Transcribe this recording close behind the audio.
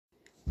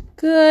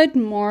Good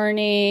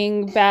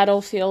morning,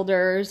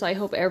 Battlefielders. I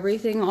hope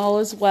everything all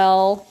is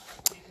well.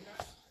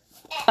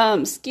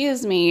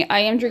 Excuse me, I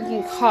am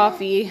drinking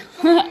coffee,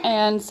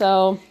 and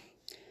so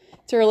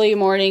it's early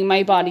morning.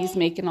 My body's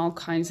making all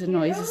kinds of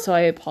noises, so I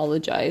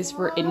apologize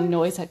for any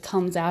noise that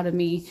comes out of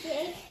me,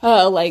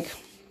 like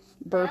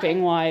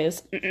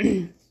burping-wise.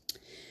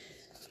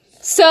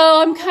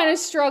 So I'm kind of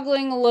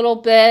struggling a little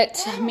bit,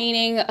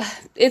 meaning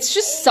it's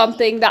just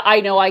something that I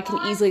know I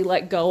can easily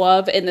let go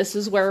of, and this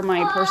is where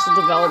my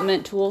personal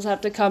development tools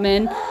have to come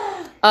in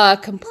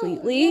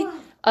completely.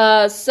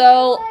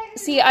 So,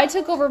 see, I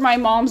took over my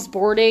mom's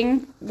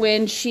boarding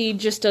when she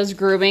just does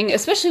grooming,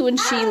 especially when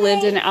she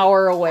lived an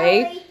hour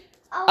away,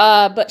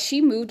 but she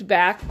moved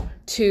back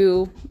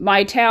to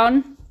my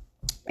town,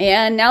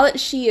 and now that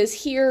she is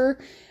here,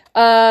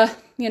 it's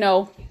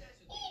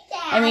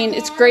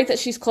great that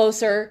she's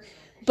closer,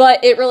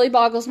 but it really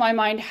boggles my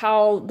mind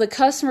how the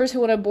customers who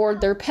want to board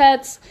their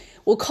pets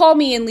will call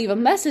me and leave a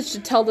message to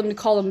tell them to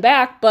call them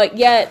back, but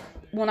yet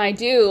when I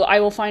do, I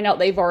will find out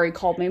they've already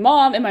called my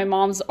mom, and my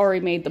mom's already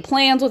made the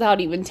plans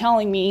without even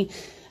telling me,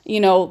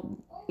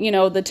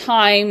 the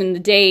time and the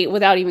date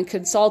without even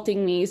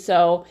consulting me.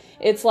 So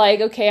it's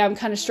like, okay, I'm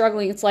kind of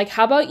struggling. It's like,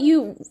 how about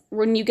you,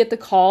 when you get the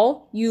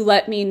call, you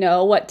let me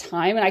know what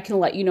time, and I can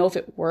let you know if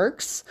it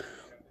works.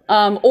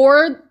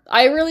 Or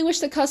I really wish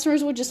that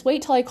customers would just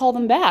wait till I call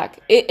them back.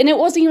 And it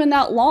wasn't even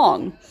that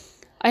long.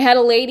 I had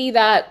a lady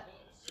that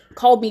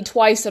called me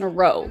twice in a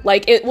row.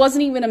 Like, it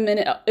wasn't even a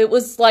minute. It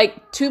was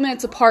like 2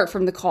 minutes apart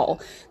from the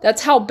call.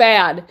 That's how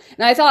bad.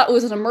 And I thought it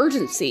was an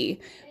emergency.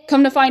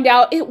 Come to find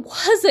out, it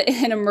wasn't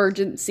an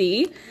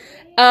emergency.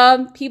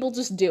 People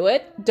just do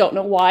it. Don't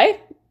know why.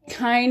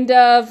 Kind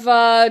of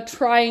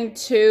trying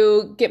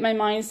to get my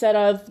mindset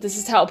of this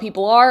is how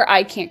people are.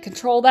 I can't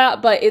control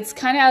that, but it's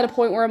kind of at a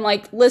point where I'm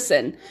like,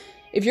 listen,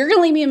 if you're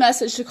gonna leave me a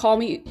message to call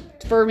me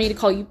for me to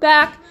call you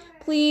back,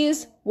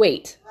 please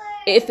wait.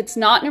 If it's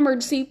not an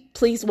emergency,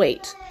 please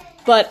wait.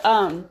 But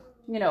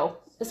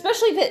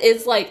especially if it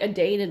is like a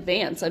day in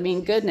advance. I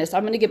mean, goodness,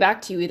 I'm gonna get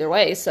back to you either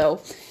way. So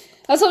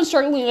that's what I'm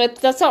struggling with.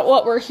 That's not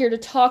what we're here to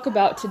talk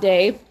about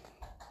today.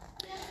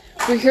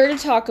 We're here to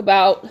talk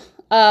about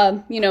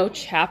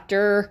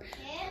Chapter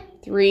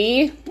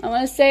 3, I'm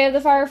going to say, of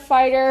the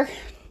Firefighter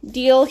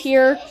deal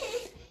here.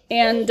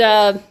 And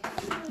the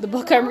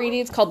book I'm reading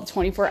is called The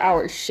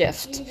 24-Hour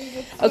Shift.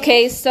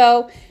 Okay,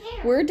 so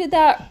where did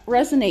that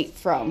resonate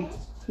from?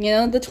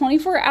 The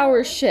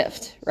 24-hour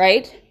shift,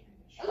 right?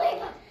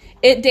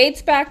 It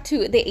dates back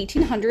to the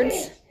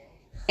 1800s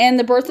and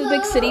the birth of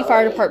big city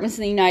fire departments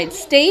in the United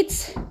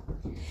States.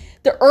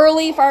 The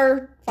early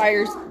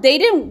firefighters, they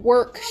didn't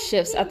work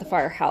shifts at the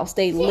firehouse.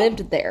 They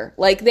lived there.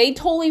 Like, they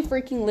totally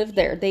freaking lived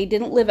there. They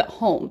didn't live at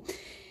home.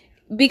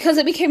 Because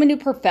it became a new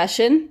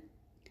profession,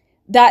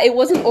 that it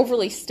wasn't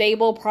overly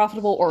stable,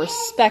 profitable, or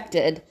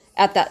respected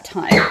at that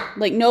time.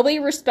 Like, nobody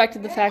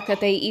respected the fact that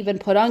they even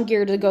put on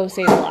gear to go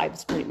save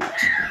lives, pretty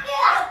much.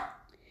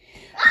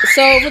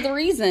 So, for the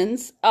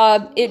reasons,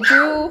 it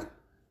drew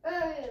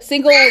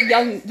single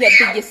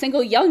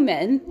young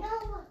men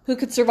who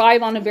could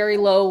survive on a very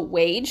low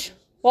wage,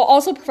 while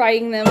also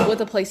providing them with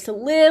a place to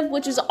live,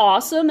 which is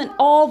awesome and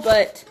all,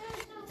 but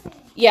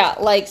yeah,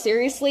 like,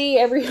 seriously,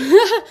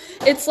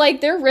 it's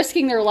like they're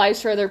risking their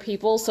lives for other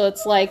people, so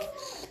it's like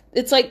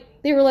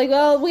they were like,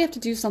 oh, we have to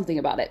do something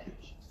about it.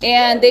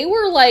 And they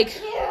were like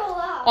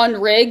on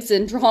rigs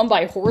and drawn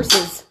by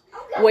horses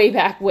way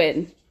back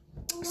when.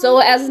 So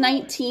as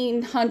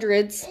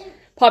 1900s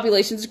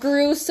populations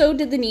grew, so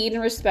did the need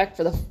and respect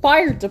for the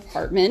fire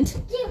department.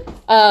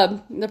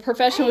 The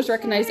profession was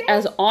recognized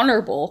as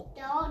honorable,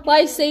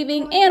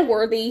 life-saving, and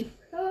worthy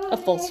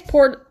of full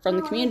support from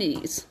the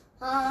communities.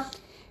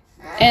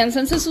 And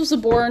since this was a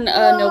born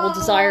noble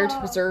desire to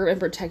preserve and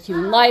protect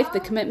human life, the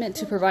commitment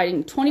to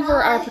providing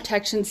 24-hour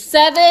protection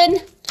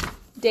 7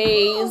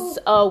 days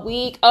a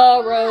week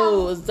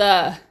arose.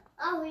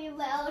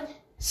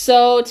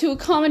 So to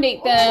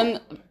accommodate them,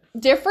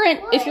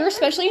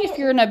 especially if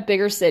you're in a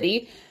bigger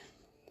city,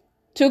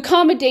 to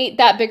accommodate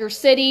that bigger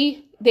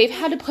city, they've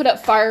had to put up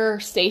fire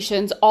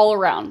stations all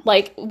around,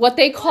 like what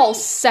they call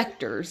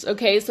sectors,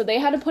 okay? So they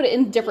had to put it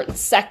in different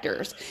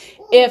sectors.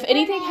 If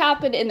anything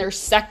happened in their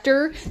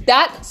sector,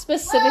 that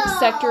specific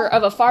sector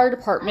of a fire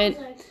department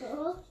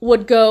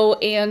would go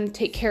and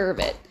take care of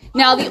it.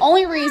 Now, the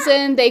only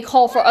reason they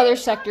call for other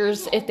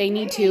sectors if they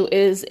need to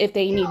is if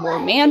they need more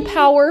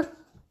manpower.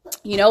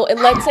 And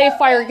let's say a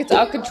fire gets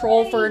out of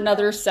control for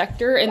another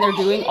sector and they're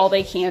doing all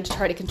they can to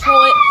try to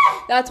control it.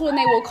 That's when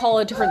they will call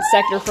a different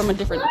sector from a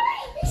different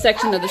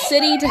section of the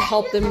city to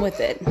help them with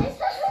it.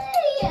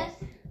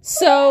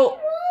 So,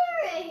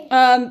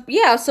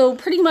 so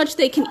pretty much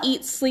they can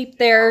eat, sleep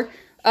there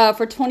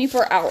for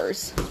 24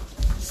 hours.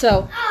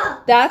 So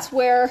that's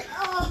where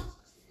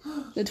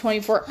the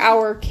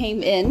 24-hour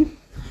came in.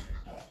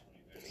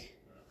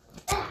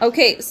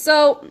 Okay,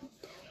 so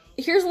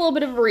here's a little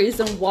bit of a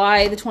reason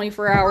why the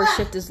 24-hour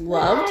shift is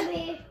loved.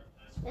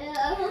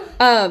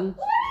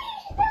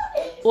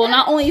 Well,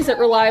 not only is it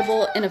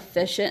reliable and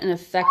efficient and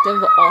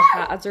effective at all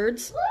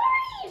hazards,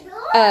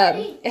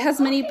 it has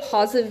many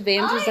positive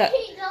advantages that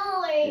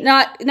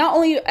not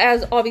only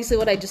as obviously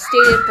what I just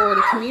stated for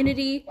the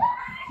community,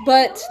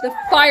 but the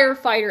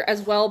firefighter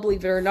as well,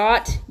 believe it or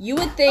not. You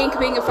would think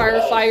being a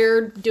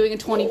firefighter doing a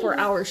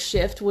 24-hour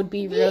shift would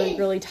be really,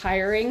 really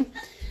tiring.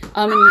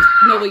 And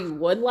nobody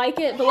would like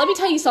it. But let me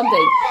tell you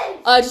something.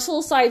 Just a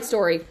little side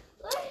story.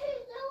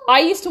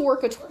 I used to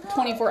work a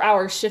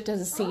 24-hour shift as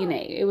a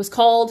CNA. It was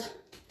called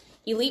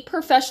Elite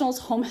Professionals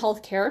Home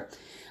Health Care.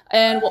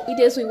 And what we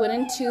did is we went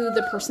into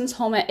the person's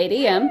home at 8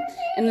 a.m.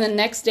 And the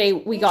next day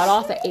we got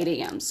off at 8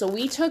 a.m. So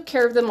we took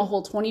care of them a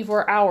whole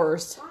 24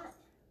 hours,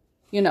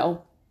 you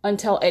know,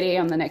 until 8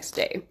 a.m. the next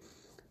day.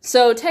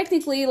 So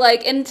technically,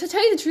 like, and to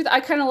tell you the truth, I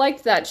kind of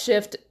liked that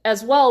shift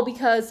as well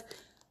because,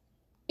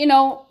 you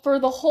know, for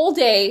the whole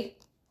day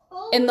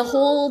and the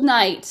whole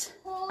night,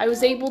 I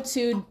was able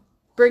to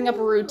bring up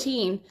a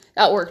routine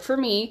that worked for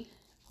me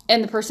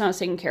and the person I was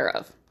taking care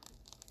of.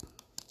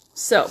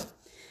 So,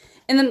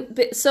 and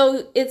then,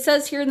 so it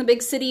says here in the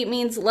big city, it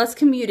means less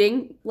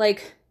commuting,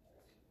 like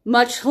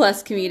much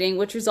less commuting,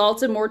 which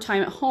results in more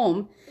time at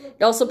home.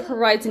 It also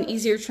provides an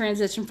easier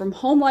transition from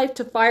home life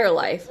to fire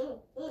life.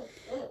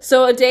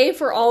 So a day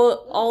for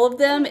all of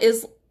them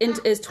is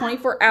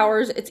 24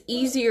 hours. It's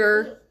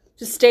easier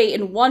to stay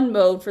in one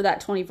mode for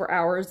that 24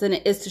 hours than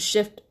it is to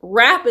shift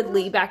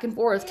rapidly back and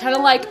forth. Kind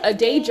of like a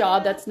day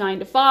job that's 9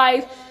 to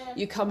 5.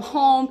 You come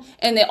home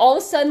and then all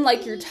of a sudden,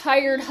 like, your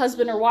tired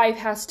husband or wife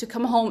has to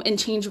come home and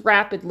change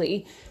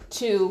rapidly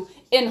to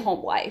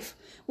in-home life,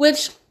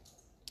 which,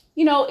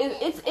 you know,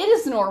 it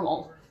is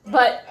normal.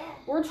 But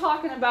we're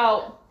talking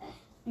about,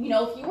 you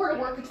know, if you were to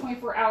work a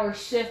 24-hour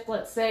shift,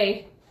 let's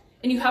say,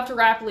 and you have to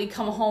rapidly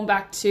come home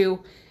back to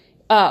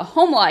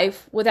home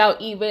life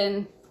without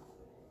even,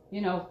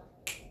 you know,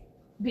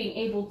 being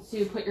able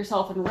to put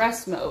yourself in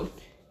rest mode.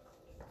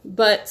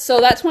 But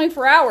so that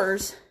 24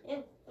 hours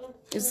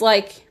is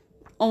like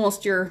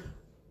almost your,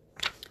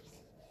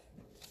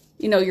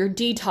 you know, your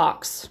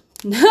detox.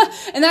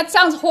 And that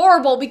sounds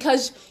horrible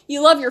because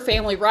you love your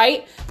family,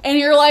 right? And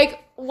you're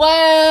like,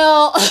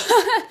 well,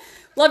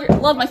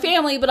 love my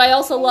family, but I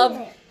also love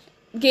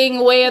getting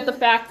away at the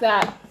fact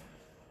that,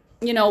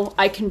 you know,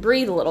 I can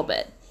breathe a little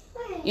bit,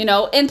 you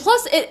know, and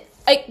plus it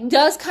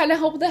does kind of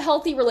help with a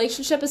healthy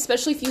relationship,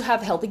 especially if you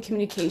have healthy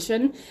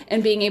communication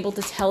and being able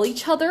to tell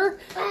each other,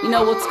 you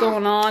know, what's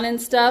going on and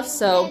stuff.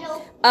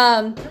 So,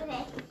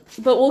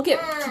 but we'll get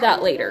to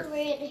that later.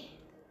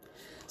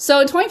 So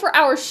in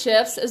 24-hour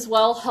shifts as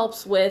well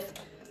helps with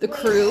the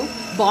crew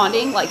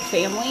bonding, like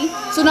family.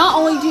 So not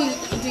only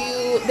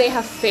do they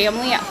have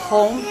family at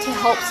home to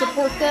help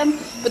support them,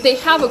 but they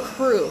have a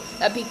crew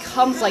that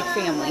becomes like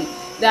family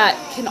that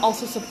can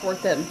also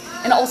support them.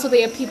 And also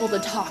they have people to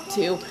talk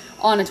to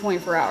on a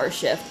 24-hour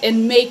shift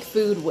and make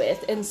food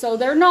with. And so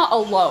they're not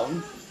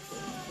alone.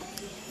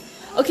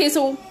 Okay,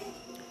 so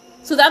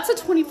that's a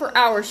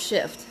 24-hour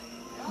shift.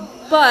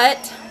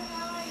 But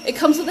it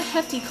comes with a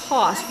hefty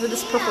cost for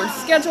this preferred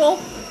schedule,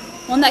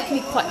 one that can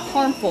be quite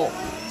harmful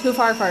to a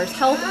firefighter's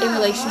health and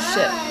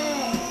relationship.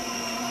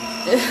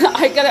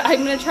 I'm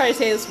gonna try to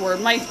say this word.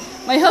 My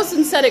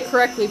husband said it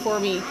correctly for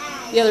me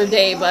the other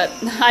day, but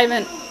I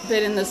haven't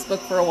been in this book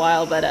for a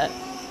while. But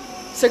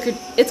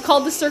it's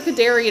called the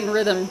circadian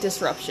rhythm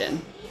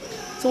disruption.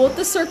 So what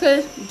the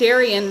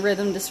circadian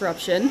rhythm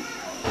disruption?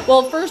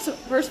 Well, first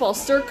of all,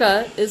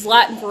 circa is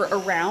Latin for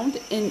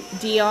around, and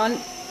dian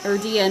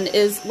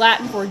is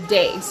Latin for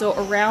day, so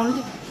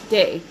around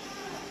day.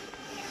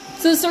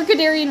 So the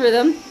circadian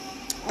rhythm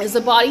is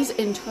the body's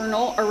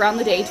internal around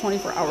the day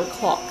 24-hour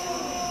clock.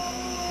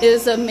 It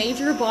is a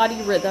major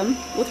body rhythm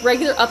with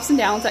regular ups and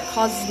downs that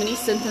causes many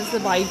symptoms of the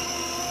body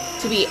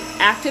to be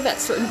active at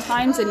certain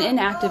times and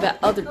inactive at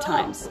other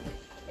times.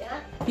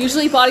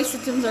 Usually body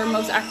systems are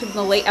most active in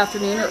the late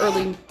afternoon or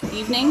early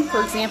evening.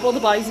 For example, the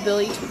body's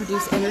ability to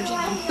produce energy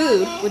from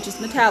food, which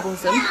is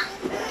metabolism,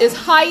 is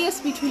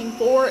highest between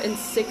 4 and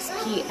 6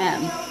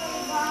 p.m.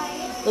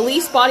 The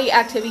least body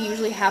activity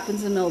usually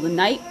happens in the middle of the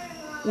night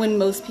when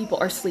most people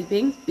are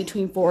sleeping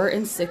between 4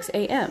 and 6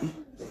 a.m.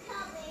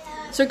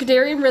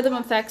 Circadian rhythm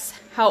affects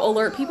how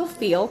alert people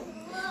feel.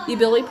 The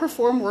ability to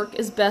perform work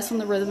is best when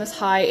the rhythm is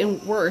high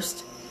and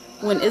worst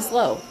when it is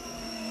low.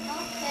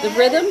 The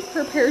rhythm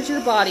prepares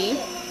your body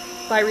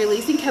by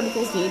releasing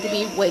chemicals needed to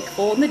be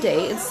wakeful in the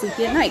day and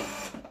sleepy at night.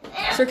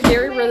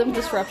 Circadian rhythm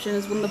disruption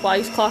is when the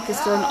body's clock is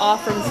thrown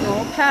off from its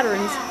normal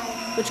patterns,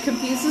 which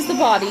confuses the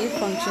body's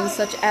functions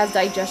such as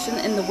digestion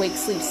and the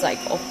wake-sleep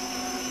cycle.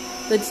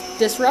 The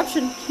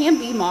disruption can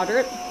be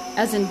moderate,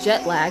 as in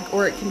jet lag,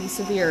 or it can be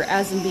severe,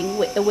 as in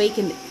being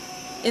awakened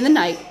in the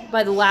night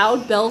by the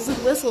loud bells and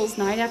whistles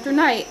night after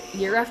night,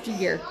 year after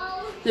year.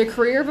 The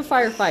career of a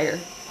firefighter.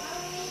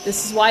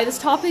 This is why this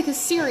topic is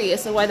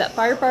serious and why that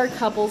firefighter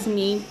couples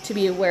need to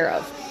be aware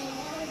of.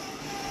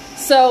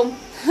 So,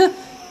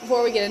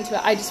 before we get into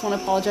it, I just want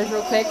to apologize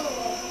real quick.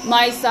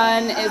 My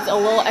son is a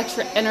little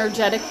extra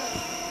energetic,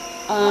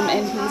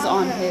 and he's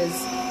on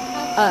his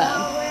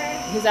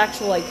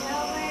actual, like,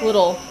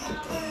 little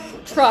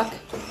truck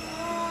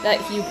that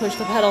if you push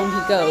the pedal and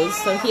he goes.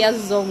 So he has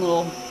his own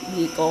little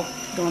vehicle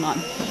going on.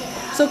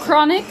 So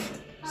chronic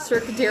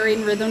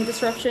circadian rhythm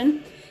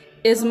disruption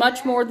is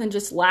much more than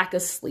just lack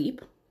of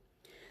sleep.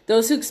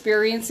 Those who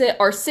experience it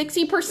are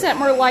 60%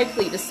 more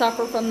likely to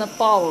suffer from the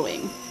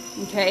following,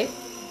 okay?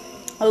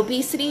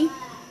 Obesity,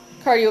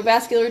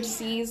 cardiovascular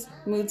disease,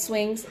 mood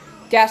swings,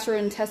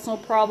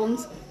 gastrointestinal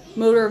problems,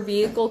 motor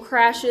vehicle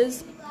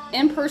crashes,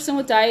 in person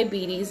with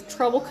diabetes,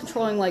 trouble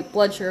controlling like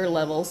blood sugar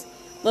levels,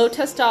 low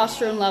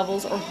testosterone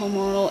levels, or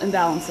hormonal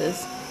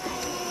imbalances,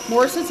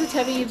 more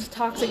sensitivity to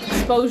toxic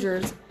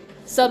exposures,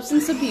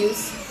 substance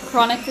abuse,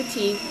 chronic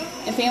fatigue,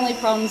 and family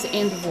problems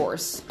and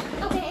divorce.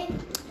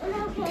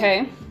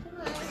 Okay.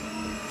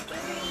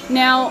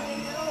 Now,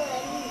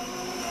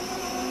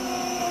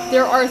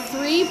 there are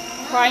 3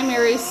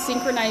 primary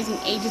synchronizing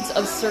agents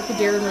of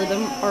circadian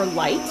rhythm are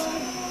light,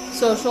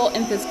 social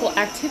and physical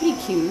activity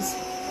cues,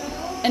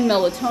 and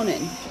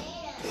melatonin.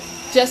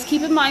 Just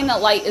keep in mind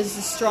that light is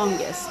the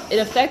strongest. It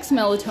affects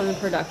melatonin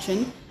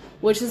production,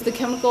 which is the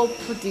chemical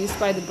produced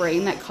by the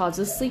brain that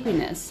causes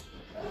sleepiness.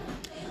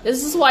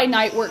 This is why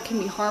night work can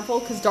be harmful,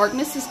 because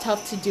darkness is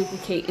tough to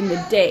duplicate in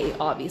the day,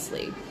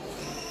 obviously.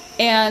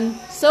 And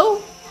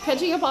so,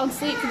 catching up on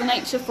sleep for the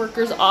night shift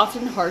worker is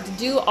often hard to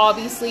do.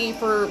 Obviously,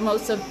 for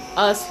most of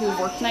us who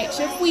work night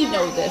shift, we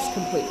know this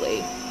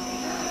completely.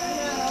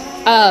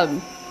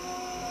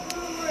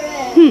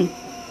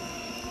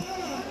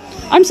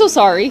 I'm so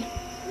sorry.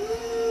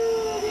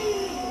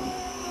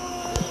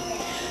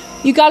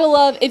 You gotta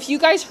love, if you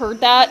guys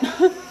heard that,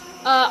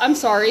 I'm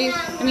sorry.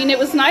 I mean, it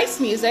was nice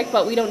music,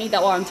 but we don't need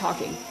that while I'm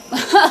talking.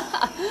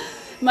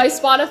 My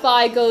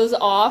Spotify goes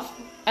off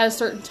at a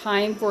certain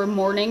time for a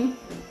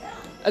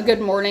good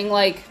morning,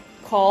 like,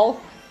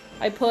 call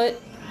I put,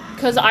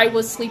 because I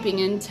was sleeping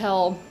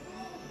until,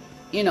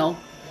 you know,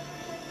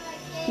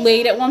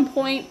 late at one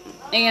point,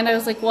 and I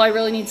was like, well, I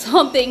really need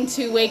something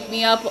to wake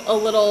me up a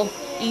little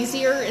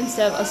easier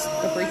instead of a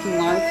freaking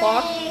alarm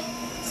clock.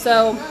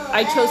 So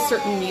I chose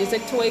certain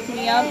music to wake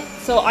me up.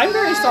 So I'm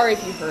very sorry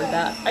if you heard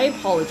that. I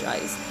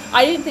apologize.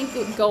 I didn't think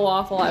it would go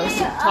off while I was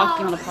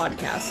talking on a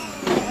podcast.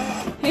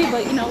 Hey,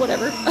 but you know,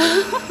 whatever.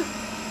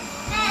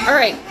 All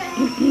right.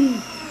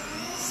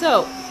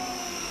 So,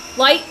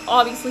 light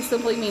obviously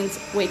simply means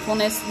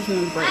wakefulness of the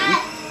human brain.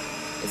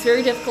 It's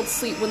very difficult to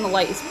sleep when the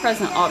light is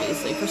present,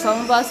 obviously. For some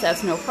of us,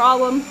 that's no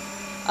problem.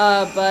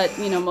 But,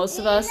 you know, most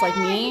of us, like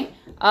me,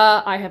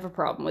 I have a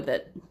problem with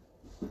it.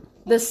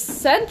 The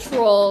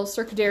central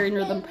circadian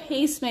rhythm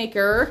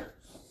pacemaker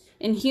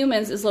in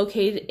humans is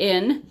located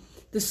in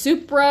the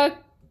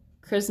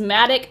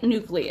suprachiasmatic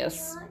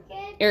nucleus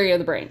area of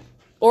the brain,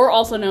 or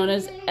also known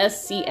as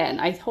SCN.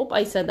 I hope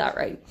I said that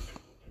right.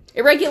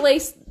 It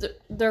regulates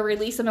the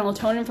release of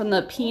melatonin from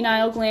the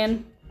pineal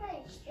gland,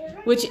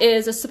 which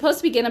is supposed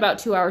to begin about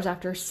 2 hours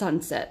after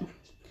sunset.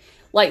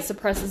 Light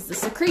suppresses the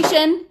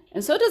secretion,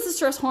 and so does the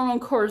stress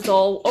hormone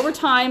cortisol. Over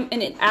time,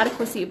 an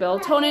inadequacy of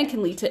melatonin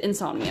can lead to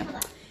insomnia,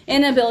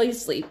 inability to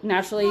sleep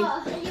naturally,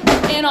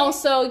 and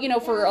also, you know,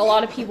 for a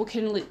lot of people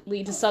can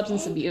lead to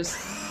substance abuse.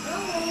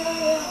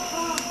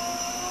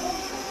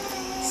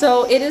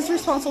 So it is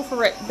responsible for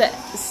the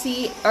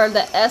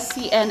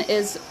SCN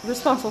is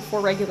responsible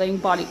for regulating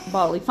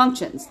bodily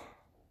functions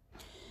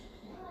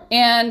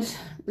and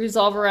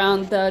revolve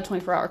around the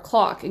 24-hour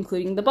clock,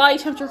 including the body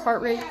temperature,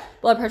 heart rate,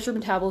 blood pressure,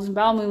 metabolism,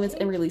 bowel movements,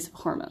 and release of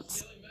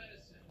hormones.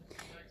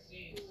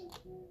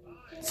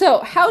 So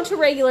how to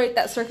regulate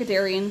that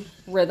circadian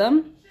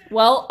rhythm?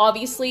 Well,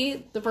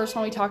 obviously, the first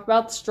one we talked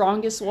about, the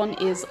strongest one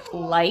is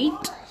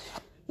light.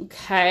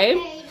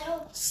 Okay,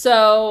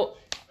 so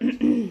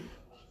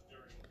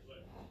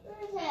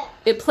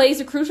it plays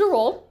a crucial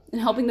role in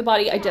helping the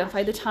body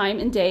identify the time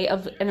and day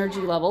of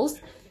energy levels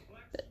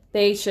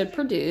they should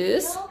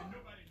produce.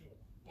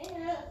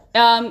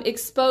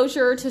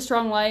 Exposure to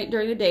strong light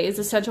during the day is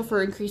essential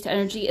for increased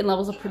energy and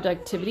levels of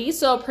productivity.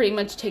 So pretty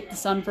much take the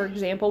sun, for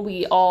example.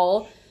 We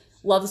all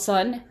love the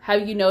sun.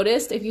 Have you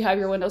noticed if you have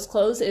your windows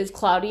closed, it is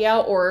cloudy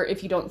out, or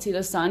if you don't see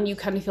the sun, you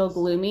kind of feel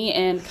gloomy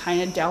and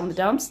kind of down the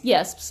dumps?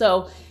 Yes,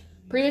 so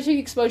pretty much if you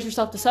expose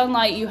yourself to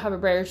sunlight, you have a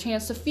better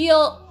chance to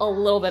feel a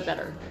little bit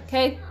better,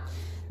 okay?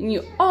 And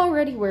you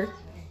already were.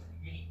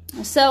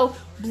 So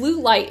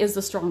blue light is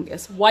the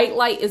strongest. White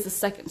light is the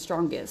second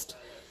strongest.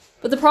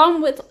 But the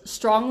problem with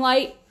strong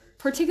light,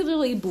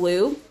 particularly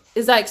blue,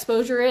 is that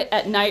exposure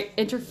at night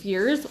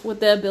interferes with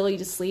the ability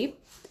to sleep.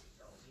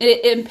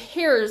 It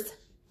impairs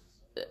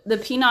the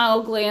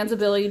pineal gland's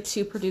ability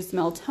to produce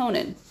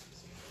melatonin.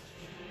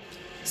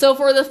 So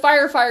for the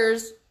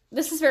firefighters,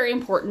 this is very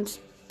important.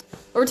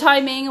 Over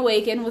time, being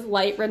awakened with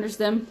light renders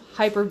them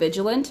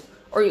hypervigilant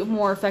or even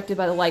more affected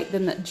by the light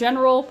than the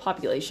general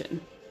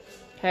population.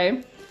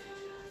 Okay?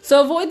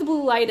 So avoid the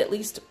blue light at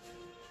least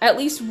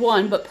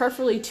 1, but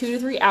preferably 2 to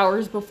 3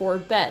 hours before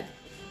bed.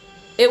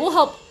 It will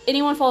help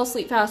anyone fall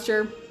asleep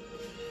faster,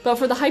 but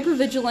for the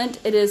hypervigilant,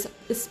 it is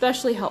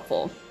especially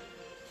helpful.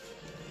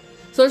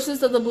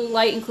 Sources of the blue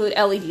light include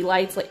LED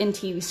lights in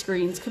TV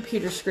screens,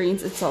 computer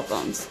screens, and cell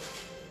phones.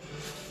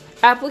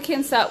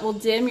 Applicants that will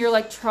dim your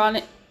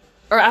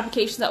or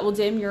applications that will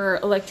dim your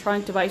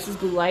electronic device's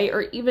blue light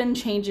or even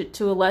change it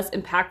to a less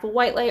impactful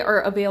white light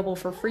are available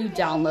for free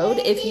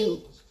download if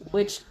you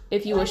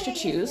wish to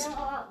choose.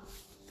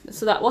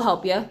 So that will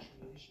help you.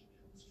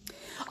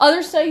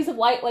 Other studies of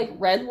light, like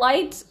red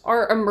light,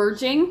 are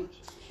emerging,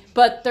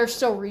 but they're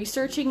still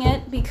researching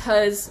it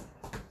because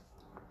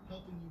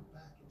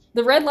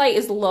the red light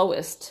is the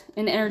lowest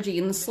in energy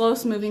and the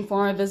slowest moving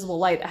form of visible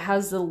light that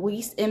has the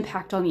least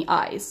impact on the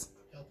eyes.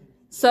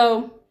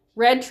 So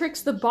red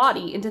tricks the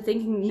body into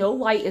thinking no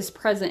light is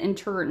present, in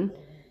turn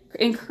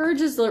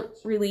encourages the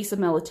release of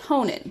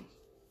melatonin.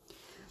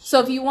 So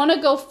if you want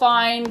to go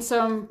find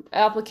some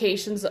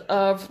applications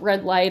of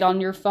red light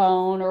on your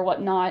phone or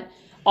whatnot,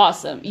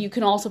 awesome. You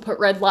can also put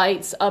red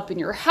lights up in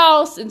your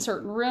house in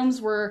certain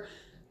rooms where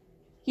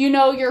you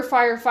know your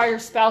firefighter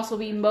spouse will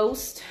be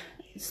most,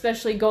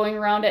 especially going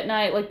around at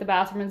night, like the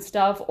bathroom and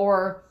stuff,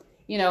 or,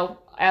 you know,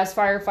 as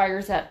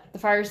firefighters at the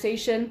fire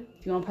station,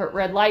 if you want to put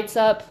red lights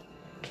up,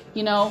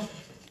 you know,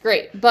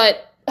 great.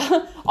 But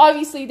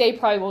obviously they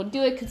probably won't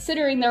do it,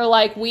 considering they're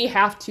like, we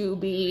have to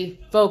be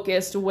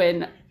focused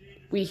when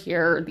we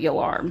hear the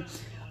alarm.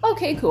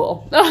 Okay,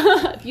 cool.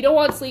 If you don't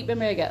want sleep,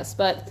 maybe I guess.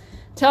 But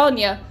telling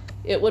you,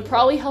 it would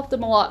probably help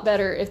them a lot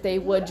better if they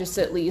would just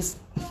at least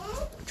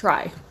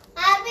try.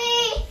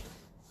 Abby.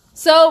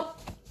 So,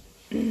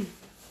 the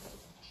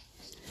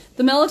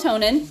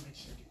melatonin.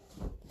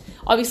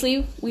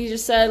 Obviously, we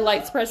just said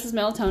light suppresses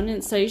melatonin,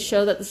 and studies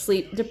show that the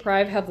sleep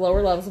deprived have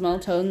lower levels of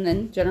melatonin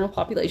than general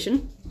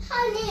population.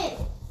 Honey.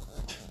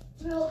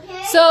 You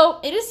okay? So,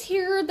 it is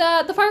here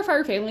that the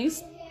firefighter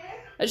families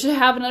should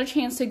have another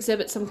chance to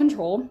exhibit some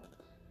control,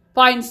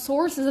 find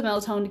sources of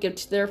melatonin to give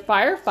to their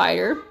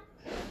firefighter,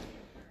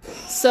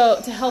 so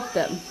to help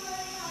them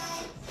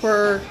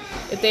for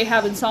if they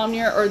have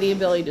insomnia or the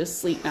ability to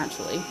sleep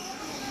naturally.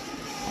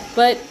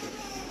 But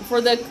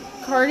for the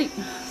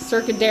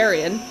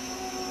circadian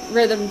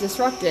rhythm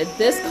disrupted,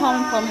 this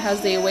common problem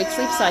has the awake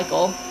sleep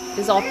cycle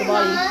is off, the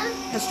body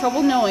has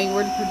trouble knowing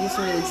where to produce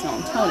and release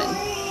melatonin.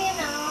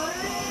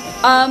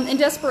 In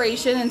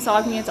desperation,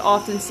 insomniacs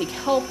often seek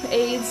help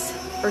aids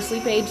or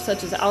sleep aids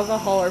such as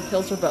alcohol or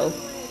pills or both.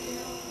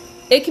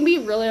 It can be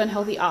really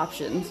unhealthy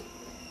options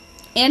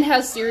and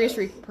has serious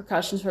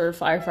repercussions for a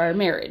firefighter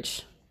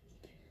marriage.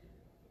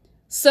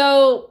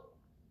 So,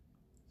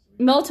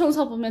 melatonin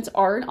supplements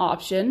are an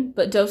option,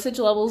 but dosage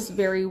levels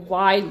vary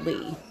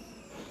widely.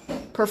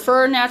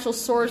 Prefer natural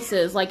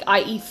sources like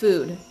i.e.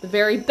 food. The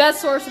very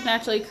best source of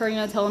naturally occurring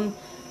melatonin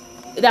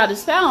that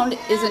is found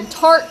is in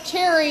tart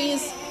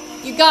cherries.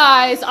 You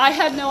guys, I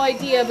had no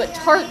idea, but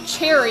tart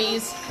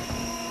cherries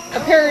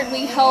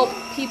apparently help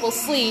people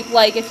sleep.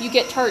 Like if you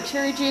get tart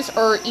cherry juice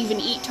or even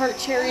eat tart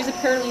cherries,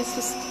 apparently it's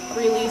just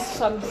release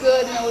some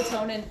good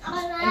melatonin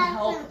and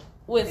help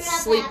with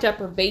sleep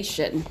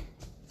deprivation.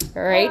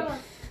 Alright,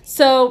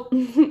 so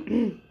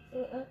you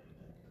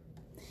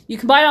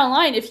can buy it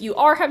online if you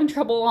are having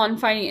trouble on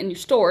finding it in your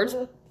stores.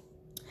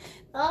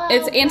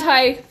 It's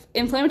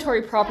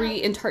anti-inflammatory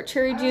property in tart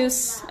cherry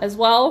juice as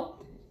well.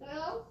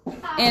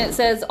 And it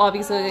says,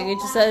 obviously, like I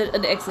just said,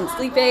 an excellent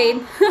sleep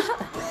aid.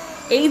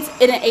 Aids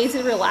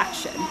in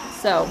relaxation.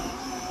 So,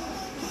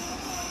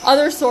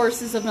 other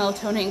sources of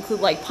melatonin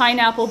include like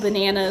pineapple,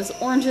 bananas,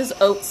 oranges,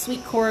 oats,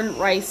 sweet corn,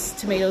 rice,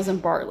 tomatoes, and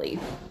barley.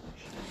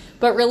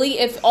 But really,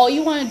 if all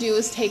you want to do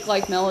is take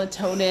like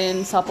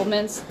melatonin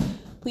supplements,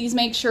 please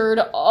make sure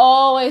to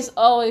always,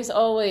 always,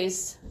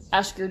 always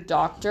ask your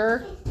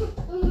doctor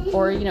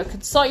or, you know,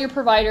 consult your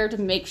provider to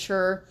make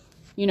sure,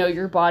 you know,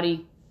 your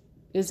body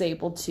is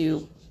able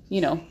to,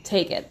 you know,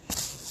 take it.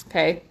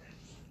 Okay?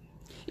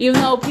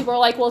 Even though people are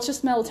like, well, it's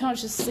just melatonin,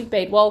 it's just a sleep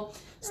aid. Well,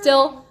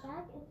 still,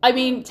 I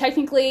mean,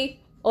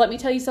 technically, let me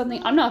tell you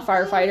something. I'm not a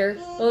firefighter,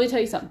 but let me tell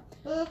you something.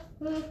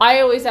 I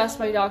always asked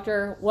my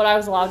doctor what I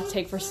was allowed to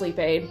take for sleep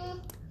aid,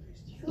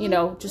 you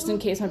know, just in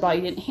case my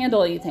body didn't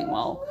handle anything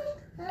well.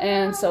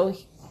 And so,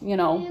 you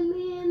know,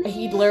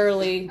 he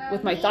literally,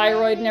 with my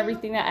thyroid and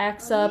everything that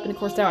acts up, and of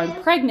course now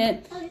I'm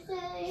pregnant,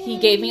 he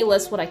gave me a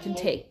list of what I can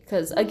take.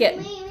 Because,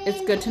 again,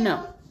 it's good to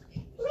know.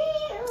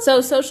 So,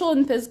 social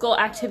and physical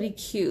activity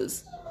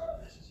cues.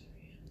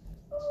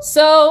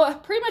 So,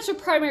 pretty much the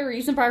primary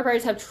reason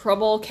firefighters have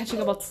trouble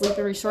catching up on sleep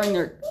and restoring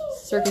their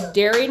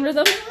circadian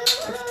rhythm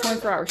after a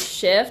 24-hour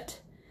shift.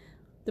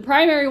 The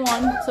primary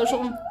one,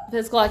 social and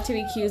physical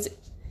activity cues,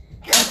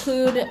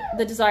 include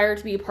the desire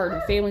to be a part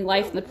of family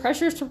life and the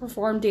pressures to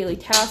perform daily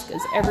tasks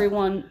as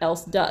everyone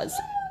else does.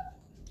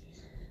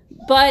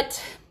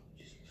 But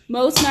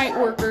most night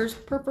workers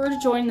prefer to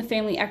join the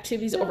family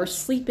activities over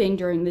sleeping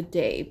during the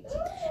day.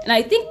 And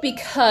I think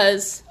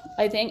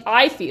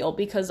I feel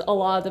because a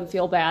lot of them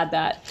feel bad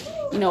that,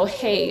 you know,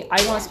 hey,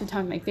 I want to spend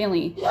time with my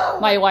family.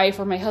 My wife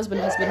or my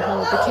husband has been home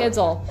with the kids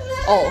all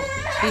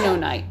you know,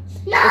 night.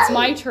 It's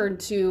my turn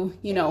to,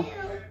 you know,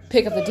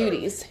 pick up the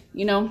duties,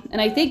 you know?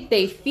 And I think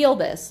they feel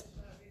this.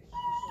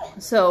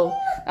 So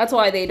that's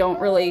why they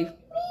don't really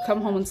come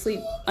home and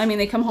sleep. I mean,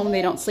 they come home and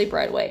they don't sleep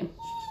right away.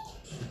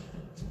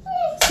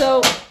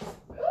 So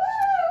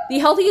the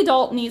healthy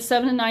adult needs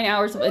 7 to 9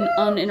 hours of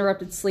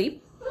uninterrupted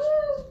sleep.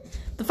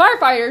 The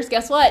firefighters,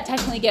 guess what?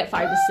 Technically get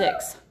 5 to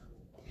 6.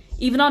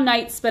 Even on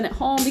nights spent at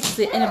home because of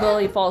the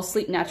inability to fall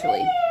asleep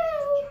naturally.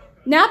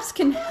 Naps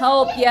can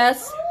help,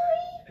 yes,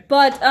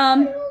 but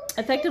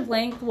effective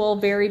length will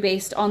vary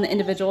based on the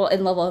individual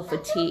and level of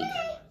fatigue.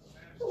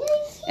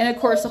 And of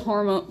course,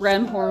 the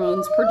REM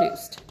hormones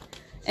produced.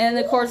 And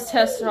of course,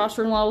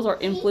 testosterone levels are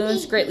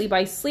influenced greatly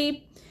by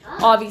sleep.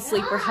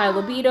 Obviously, for high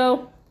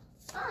libido,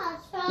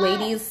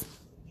 ladies.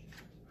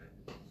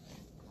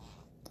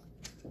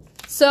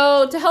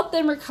 So, to help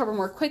them recover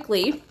more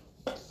quickly,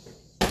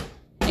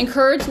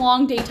 encourage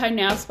long daytime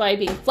naps by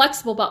being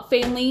flexible about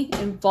family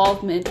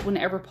involvement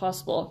whenever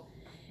possible.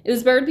 It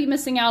is better to be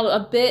missing out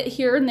a bit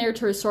here and there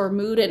to restore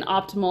mood and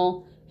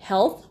optimal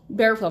health.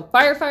 Better for the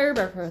firefighter,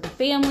 better for the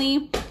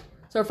family.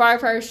 So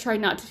firefighters try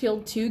not to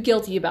feel too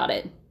guilty about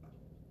it.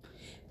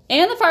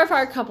 And the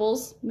firefighter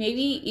couples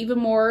maybe even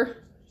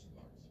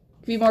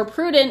be more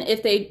prudent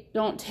if they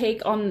don't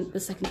take on the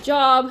second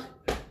job.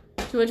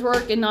 Too much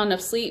work and not enough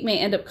sleep may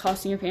end up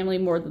costing your family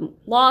more than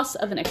loss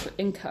of an extra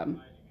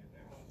income.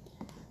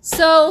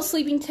 So,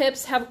 sleeping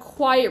tips: have a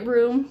quiet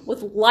room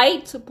with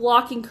light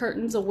blocking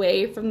curtains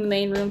away from the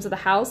main rooms of the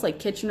house, like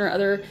kitchen or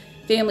other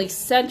family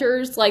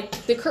centers, like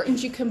the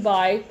curtains you can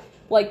buy,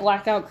 like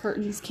blackout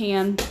curtains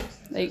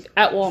like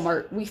at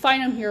Walmart. We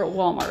find them here at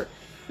Walmart.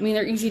 I mean,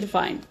 they're easy to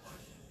find.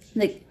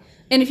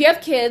 And if you have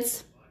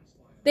kids,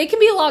 they can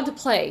be allowed to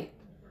play.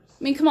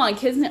 I mean, come on,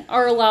 kids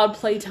are allowed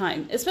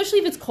playtime, especially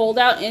if it's cold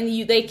out and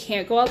they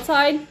can't go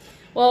outside.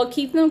 Well,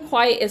 keeping them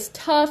quiet is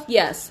tough,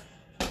 yes.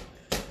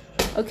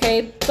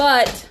 Okay,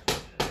 but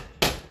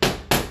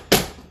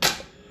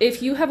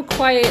if you have a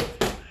quiet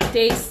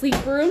day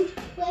sleep room,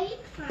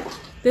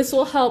 this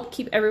will help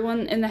keep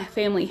everyone in the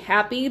family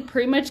happy,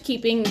 pretty much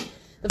keeping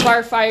the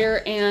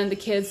firefighter and the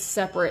kids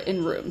separate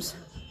in rooms.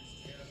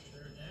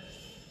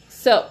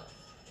 So,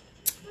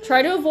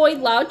 try to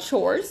avoid loud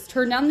chores,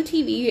 turn down the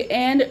TV,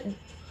 and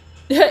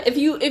if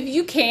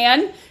you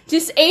can,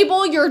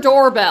 disable your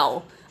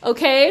doorbell,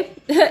 okay?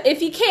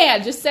 If you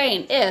can, just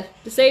saying,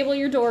 disable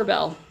your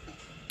doorbell.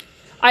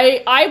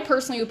 I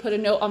personally would put a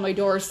note on my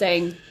door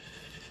saying,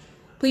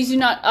 please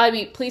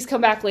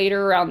come back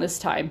later around this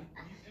time,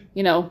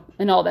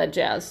 and all that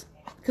jazz,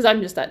 because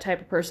I'm just that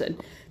type of person.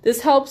 This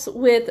helps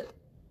with,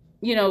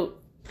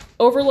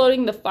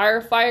 overloading the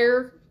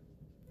firefighter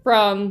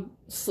from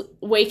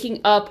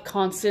waking up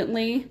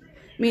constantly.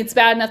 I mean, it's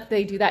bad enough that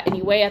they do that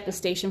anyway at the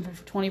station for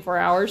 24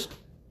 hours.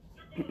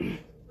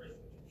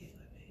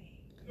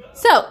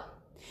 So,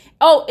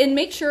 and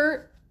make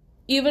sure,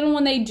 even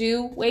when they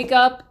do wake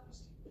up,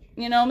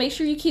 make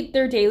sure you keep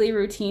their daily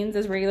routines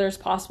as regular as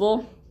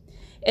possible.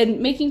 And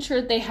making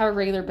sure that they have a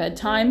regular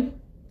bedtime.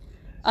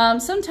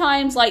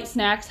 Sometimes light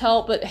snacks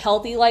help, but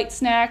healthy light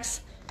snacks.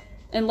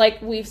 And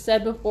like we've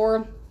said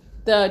before,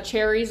 the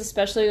cherries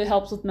especially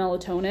helps with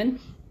melatonin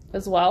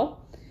as well.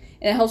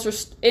 And it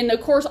helps, and of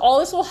course, all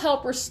this will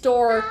help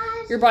restore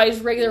your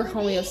body's regular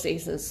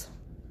homeostasis.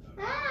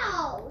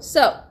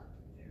 So,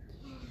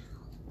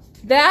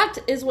 that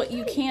is what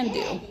you can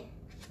do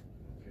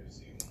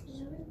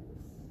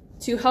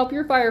to help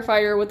your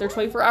firefighter with their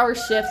 24-hour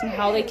shifts and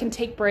how they can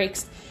take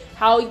breaks,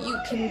 how you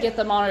can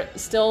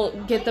still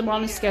get them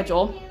on a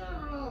schedule,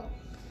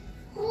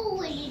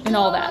 and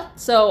all that.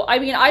 So, I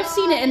mean, I've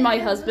seen it in my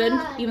husband,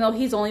 even though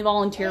he's only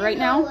volunteer right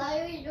now,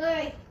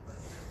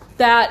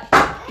 that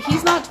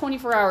he's not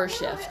 24-hour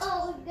shift.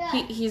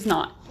 He's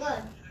not.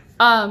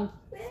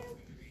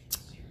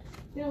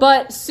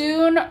 But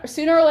sooner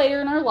or later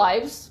in our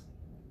lives,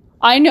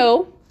 I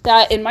know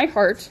that in my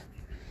heart,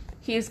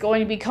 he's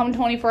going to become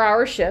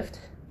 24-hour shift.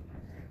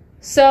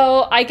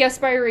 So I guess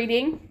by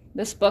reading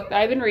this book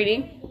that I've been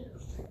reading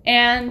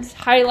and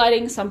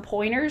highlighting some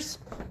pointers,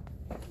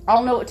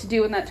 I'll know what to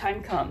do when that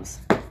time comes.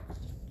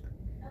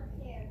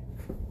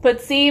 But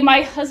see,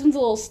 my husband's a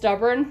little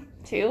stubborn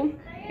too.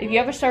 If you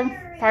have a stubborn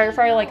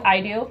firefighter like I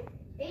do,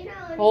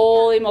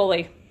 holy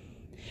moly,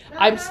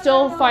 I'm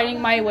still finding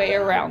my way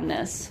around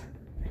this.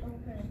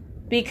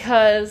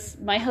 Because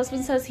my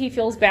husband says he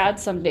feels bad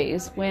some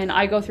days when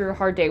I go through a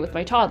hard day with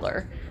my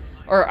toddler,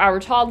 or our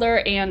toddler,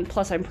 and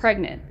plus I'm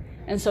pregnant.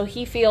 And so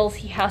he feels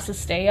he has to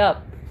stay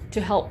up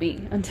to help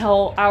me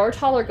until our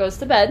toddler goes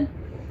to bed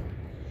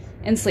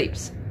and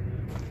sleeps.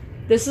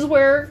 This is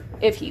where,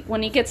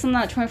 when he gets on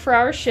that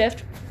 24-hour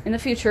shift in the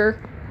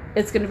future,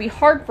 it's going to be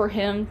hard for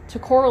him to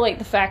correlate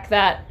the fact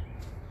that,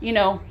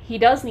 he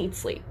does need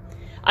sleep.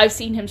 I've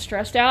seen him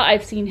stressed out.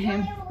 I've seen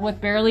him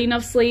with barely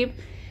enough sleep.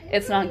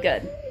 It's not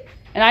good.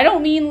 And I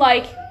don't mean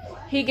like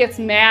he gets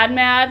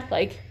mad.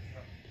 Like,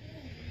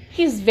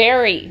 he's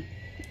very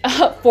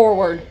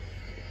forward.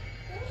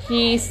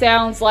 He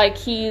sounds like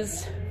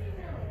he's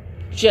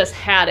just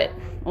had it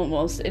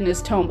almost in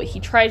his tone, but he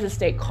tries to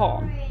stay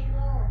calm.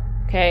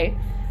 Okay?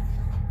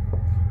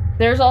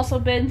 There's also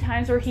been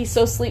times where he's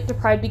so sleep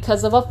deprived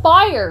because of a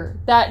fire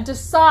that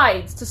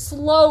decides to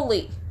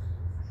slowly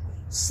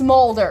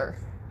smolder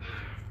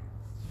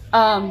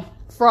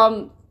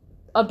from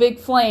a big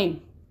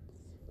flame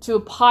to a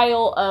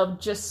pile of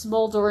just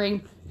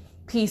smoldering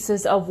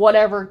pieces of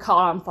whatever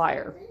caught on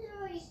fire.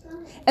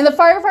 And the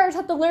firefighters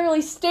have to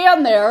literally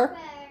stand there,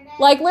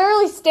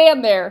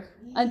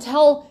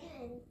 until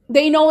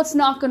they know it's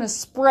not going to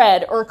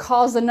spread or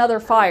cause another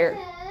fire.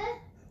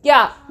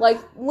 Yeah, like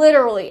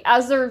literally,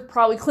 as they're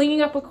probably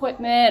cleaning up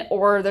equipment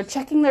or they're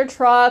checking their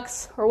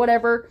trucks or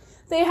whatever,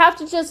 they have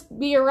to just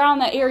be around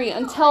that area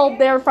until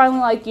they're finally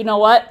like, you know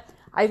what?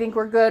 I think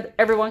we're good.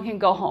 Everyone can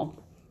go home.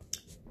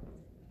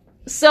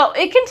 So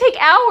it can take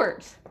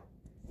hours.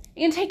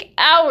 It can take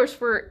hours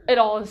for it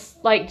all to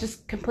like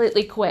just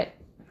completely quit.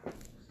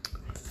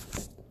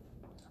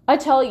 I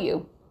tell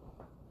you,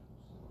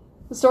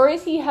 the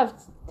stories he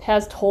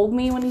has told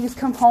me when he's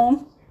come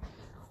home,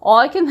 all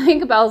I can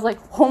think about is like,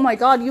 oh my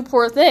God, you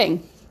poor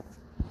thing.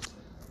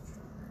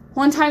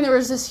 One time there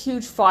was this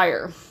huge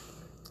fire.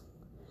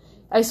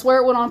 I swear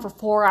it went on for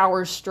 4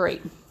 hours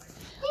straight.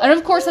 And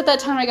of course at that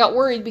time I got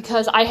worried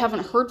because I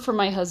haven't heard from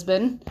my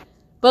husband.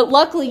 But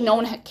luckily no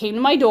one came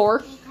to my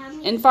door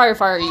in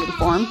firefighter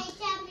uniform.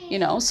 You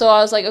know, so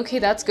I was like, okay,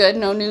 that's good.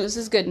 No news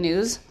is good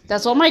news.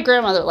 That's what my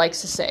grandmother likes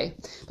to say.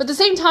 But at the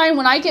same time,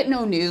 when I get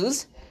no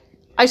news,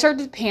 I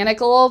started to panic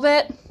a little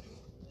bit.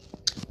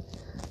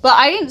 But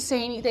I didn't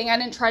say anything. I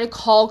didn't try to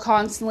call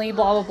constantly,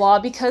 blah, blah, blah.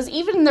 Because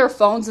even in their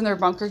phones and their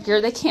bunker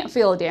gear, they can't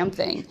feel a damn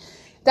thing.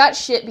 That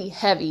shit be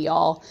heavy,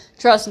 y'all.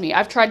 Trust me,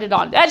 I've tried it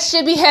on. That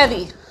shit be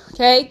heavy,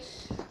 okay?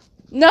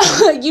 No,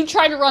 you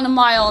try to run a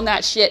mile on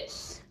that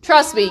shit.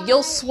 Trust me,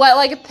 you'll sweat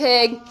like a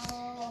pig.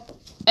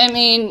 I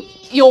mean,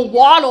 you'll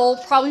waddle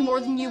probably more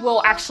than you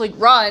will actually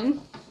run.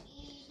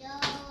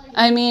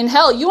 I mean,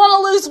 hell, you want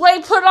to lose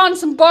weight, put on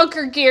some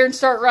bunker gear and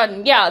start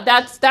running. Yeah,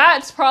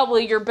 that's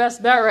probably your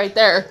best bet right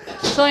there.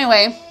 So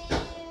anyway,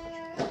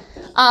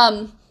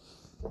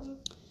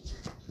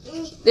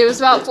 it was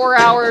about 4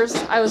 hours.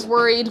 I was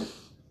worried.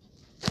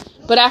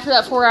 But after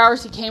that 4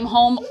 hours, he came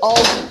home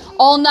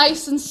all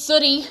nice and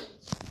sooty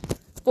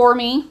for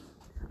me.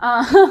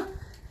 But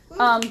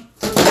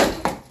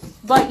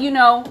you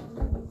know,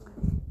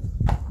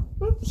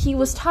 he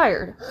was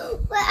tired.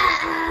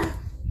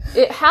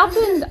 It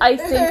happened, I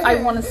think,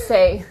 I want to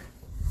say,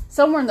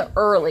 somewhere in the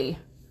early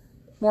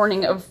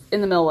morning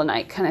in the middle of the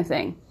night kind of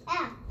thing.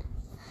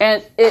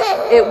 And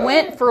it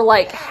went for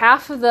like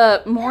half of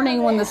the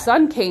morning when the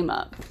sun came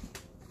up.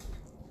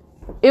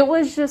 It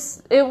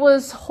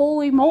was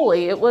holy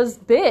moly. It was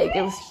big.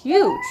 It was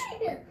huge.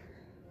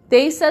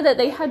 They said that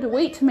they had to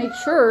wait to make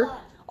sure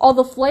all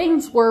the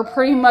flames were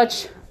pretty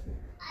much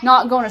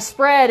not going to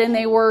spread and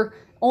they were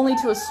only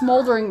to a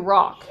smoldering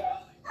rock.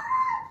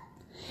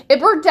 It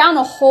burned down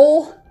a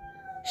whole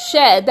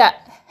shed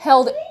that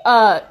held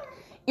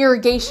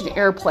irrigation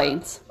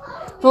airplanes.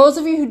 For those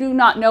of you who do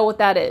not know what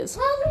that is,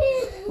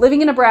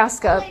 living in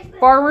Nebraska,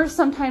 farmers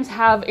sometimes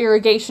have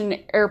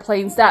irrigation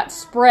airplanes that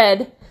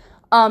spread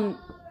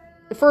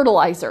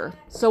fertilizer.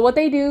 So what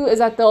they do is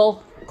that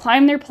they'll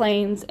climb their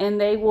planes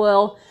and they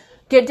will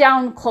get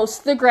down close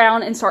to the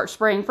ground and start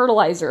spraying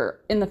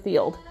fertilizer in the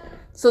field.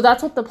 So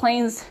that's what the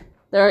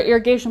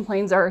irrigation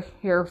planes are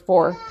here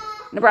for,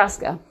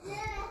 Nebraska.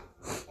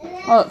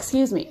 Oh,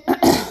 excuse me.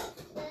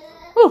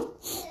 Whew.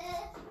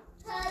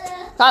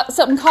 Got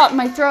something caught in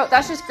my throat.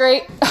 That's just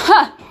great.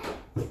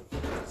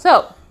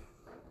 So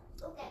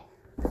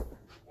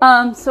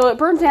it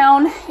burned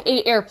down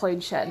an airplane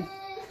shed.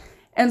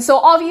 And so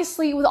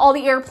obviously with all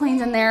the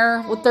airplanes in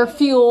there, with their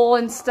fuel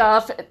and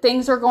stuff,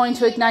 things are going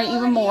to ignite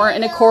even more.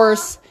 And of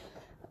course,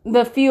 from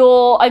the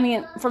fuel,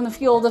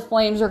 the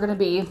flames are going to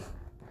be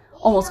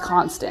almost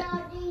constant.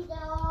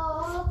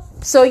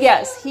 So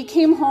yes, he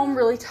came home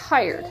really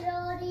tired.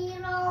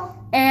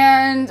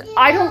 And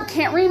I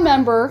can't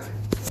remember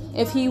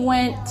if he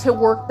went to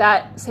work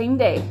that same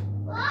day.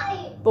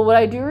 But what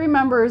I do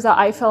remember is that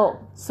I felt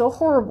so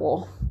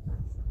horrible.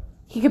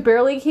 He could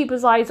barely keep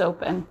his eyes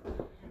open.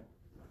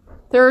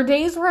 There are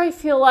days where I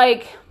feel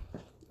like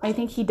I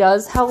think he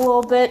does have a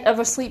little bit of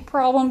a sleep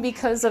problem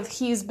because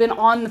he's been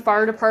on the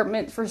fire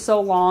department for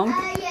so long.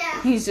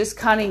 He's just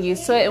kind of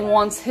used to it, and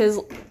once his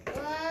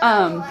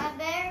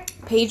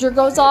pager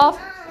goes off,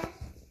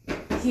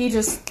 he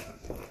just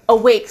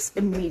awakes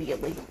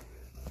immediately.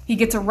 He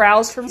gets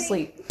aroused from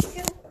sleep.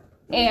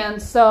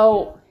 And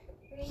so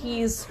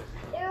he's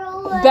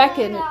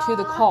beckoned to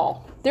the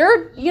call. There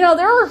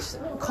are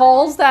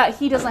calls that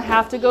he doesn't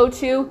have to go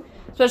to,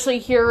 especially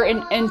here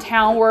in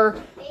town where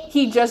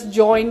he just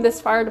joined this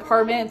fire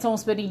department. It's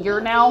almost been a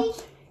year now.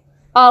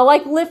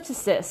 Like lift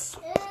assist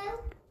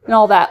and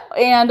all that.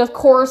 And of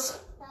course,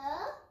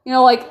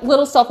 like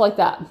little stuff like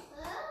that.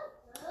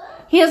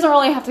 He doesn't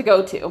really have to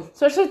go to,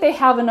 especially if they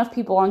have enough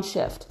people on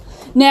shift.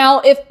 Now,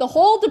 if the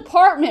whole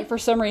department, for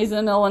some reason,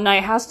 in the middle of the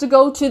night has to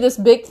go to this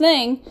big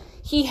thing,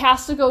 he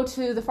has to go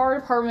to the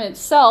fire department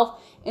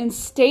itself and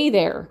stay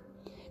there.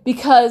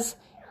 Because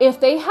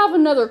if they have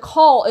another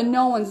call and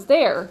no one's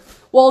there,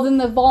 well, then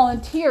the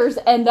volunteers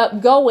end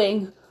up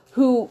going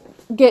who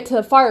get to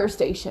the fire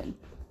station.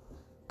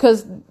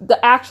 Because the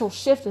actual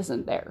shift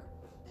isn't there.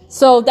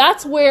 So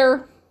that's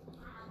where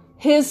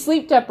his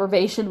sleep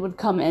deprivation would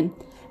come in.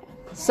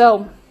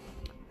 So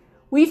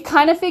we've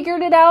kind of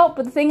figured it out,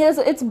 but the thing is,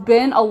 it's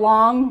been a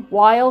long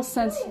while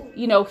since,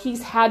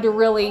 he's had to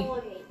really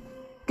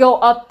go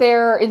up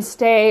there and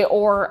stay,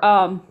 or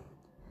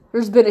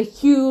there's been a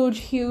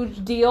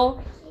huge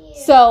deal.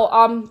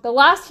 So the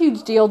last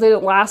huge deal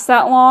didn't last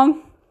that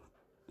long.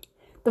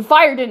 The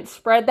fire didn't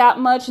spread that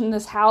much in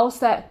this house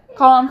that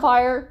caught on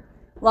fire,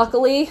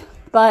 luckily.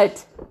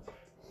 But,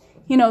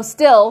 you know,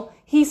 still,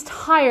 he's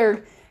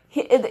tired.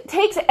 It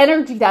takes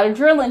energy. That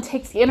adrenaline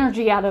takes the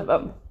energy out of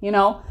him, you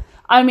know.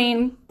 I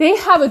mean, they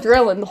have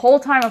adrenaline the whole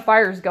time a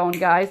fire is going,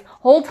 guys. The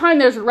whole time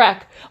there's a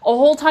wreck. The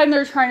whole time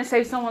they're trying to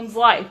save someone's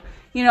life.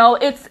 You know,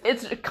 it's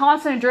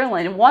constant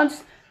adrenaline. And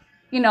once,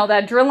 you know,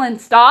 that adrenaline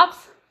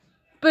stops,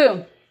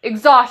 boom,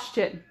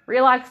 exhaustion,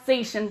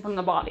 relaxation from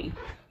the body.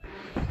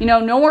 You know,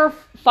 no more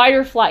fight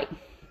or flight.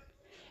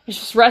 It's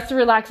just rest and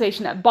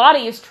relaxation. That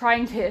body is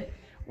trying to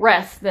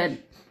rest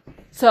then.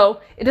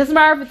 So it doesn't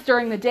matter if it's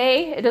during the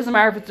day. It doesn't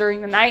matter if it's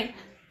during the night.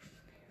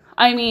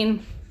 I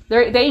mean,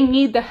 they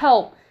need the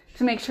help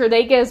to make sure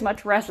they get as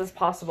much rest as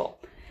possible.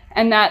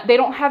 And that they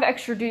don't have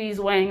extra duties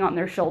weighing on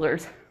their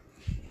shoulders.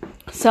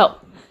 So,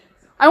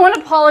 I want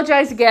to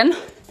apologize again.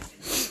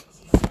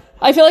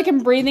 I feel like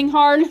I'm breathing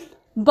hard.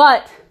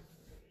 But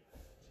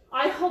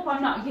I hope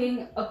I'm not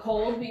getting a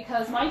cold,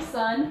 because my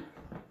son,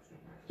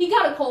 he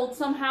got a cold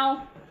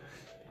somehow.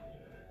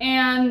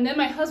 And then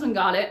my husband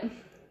got it.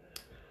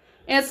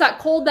 And it's that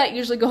cold that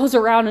usually goes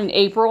around in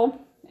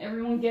April.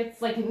 Everyone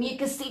gets like a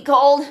mucusy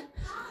cold.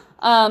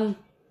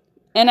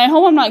 And I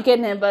hope I'm not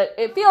getting it, but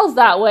it feels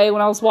that way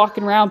when I was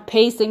walking around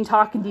pacing,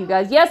 talking to you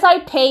guys. Yes, I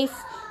pace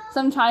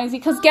sometimes,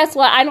 because guess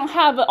what? I don't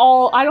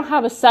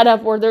have a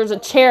setup where there's a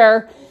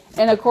chair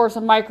and of course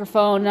a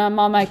microphone, and I'm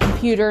on my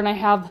computer and I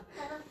have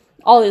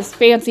all this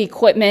fancy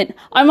equipment.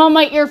 I'm on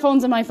my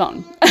earphones and my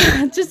phone.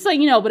 Just so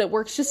you know, but it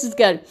works just as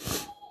good.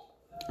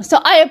 So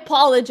I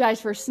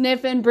apologize for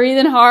sniffing,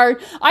 breathing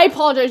hard. I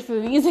apologize for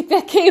the music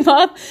that came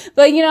up.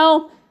 But, you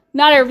know,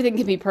 not everything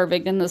can be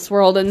perfect in this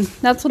world. And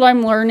that's what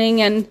I'm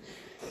learning. And,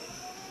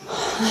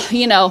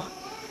 you know,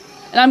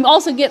 and I'm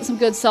also getting some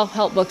good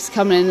self-help books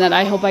coming in that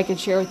I hope I can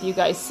share with you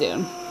guys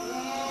soon.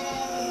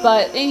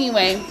 But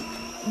anyway,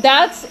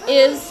 that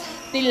is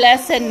the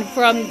lesson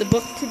from the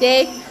book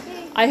today.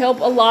 I hope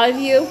a lot of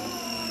you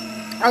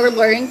are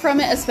learning from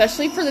it,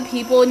 especially for the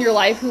people in your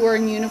life who are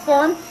in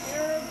uniform.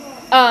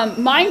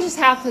 Mine just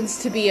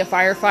happens to be a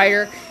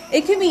firefighter.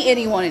 It can be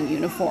anyone in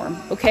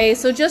uniform, okay?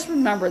 So just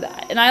remember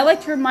that. And I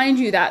like to remind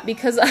you that,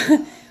 because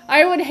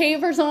I would hate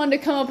for someone to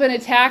come up and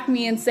attack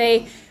me and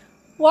say,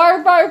 why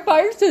are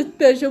firefighters so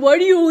special? Why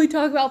do you only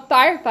talk about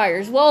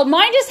firefighters? Well,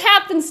 mine just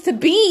happens to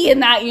be in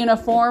that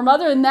uniform.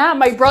 Other than that,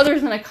 my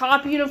brother's in a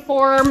cop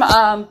uniform.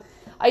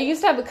 I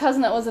used to have a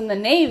cousin that was in the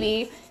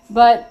Navy,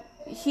 but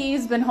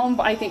he's been home,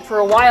 I think, for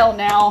a while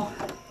now.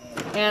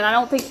 And I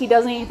don't think he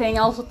does anything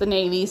else with the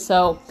Navy.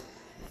 So,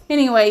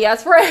 anyway, yeah,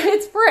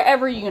 it's for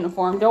every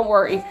uniform. Don't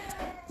worry.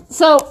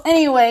 So,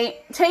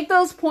 anyway, take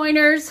those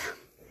pointers,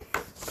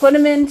 put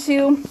them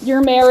into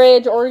your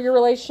marriage or your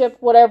relationship,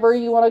 whatever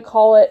you want to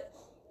call it,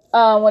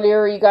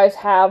 whatever you guys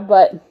have.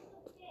 But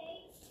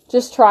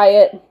just try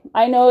it.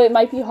 I know it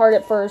might be hard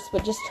at first,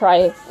 but just try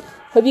it.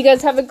 Hope you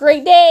guys have a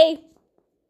great day.